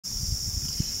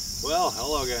Well,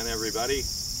 hello again, everybody.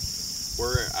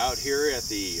 We're out here at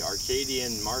the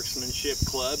Arcadian Marksmanship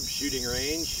Club shooting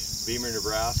range, Beamer,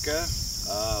 Nebraska,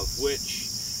 of which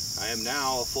I am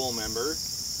now a full member.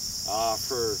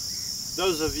 For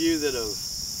those of you that have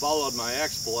followed my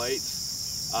exploits,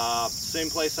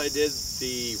 same place I did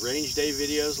the range day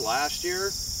videos last year.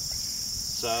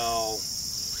 So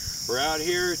we're out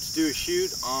here to do a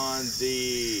shoot on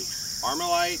the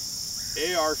Armalite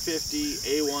AR-50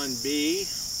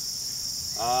 A1B.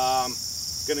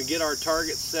 Gonna get our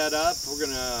target set up. We're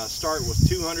gonna start with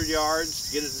 200 yards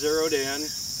to get it zeroed in,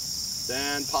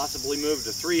 then possibly move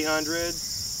to 300,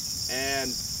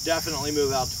 and definitely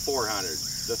move out to 400.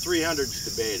 The 300 is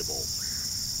debatable.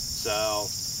 So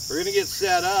we're gonna get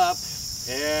set up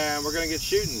and we're gonna get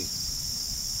shooting.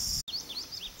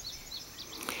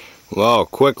 Well,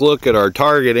 quick look at our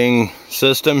targeting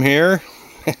system here.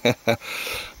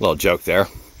 Little joke there.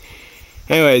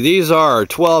 Anyway, these are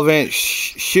 12-inch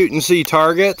shoot and see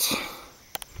targets.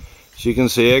 As you can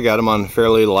see, I got them on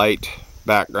fairly light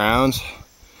backgrounds.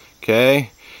 Okay,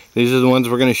 these are the ones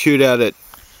we're going to shoot at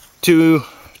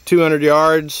 200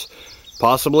 yards,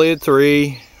 possibly at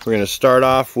 3. We're going to start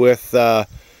off with the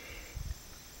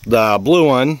blue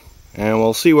one, and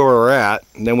we'll see where we're at.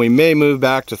 And then we may move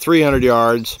back to 300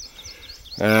 yards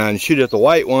and shoot at the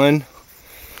white one.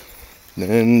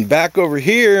 Then back over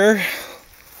here,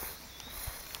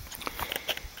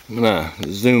 I'm gonna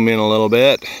zoom in a little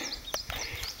bit.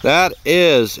 That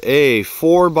is a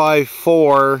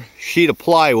 4x4 sheet of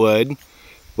plywood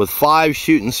with 5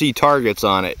 shoot and see targets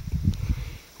on it,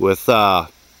 with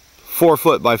 4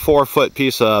 foot by 4 foot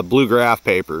piece of blue graph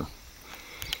paper.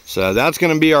 So that's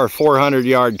gonna be our 400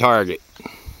 yard target.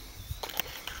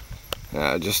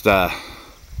 Just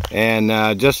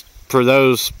for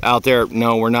those out there,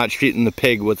 no, we're not shooting the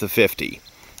pig with the 50.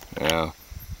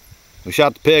 We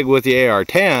shot the pig with the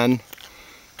AR-10,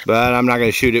 but I'm not going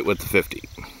to shoot it with the 50.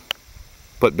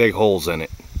 Put big holes in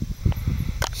it.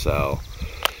 So,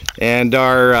 and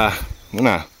I'm going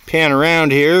to pan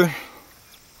around here.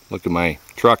 Look at my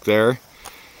truck there.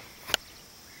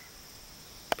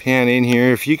 Pan in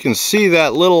here. If you can see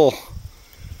that little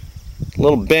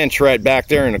bench right back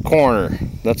there in the corner,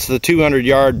 that's the 200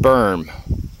 yard berm.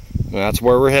 That's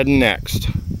where we're heading next.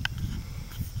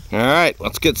 All right,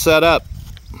 let's get set up.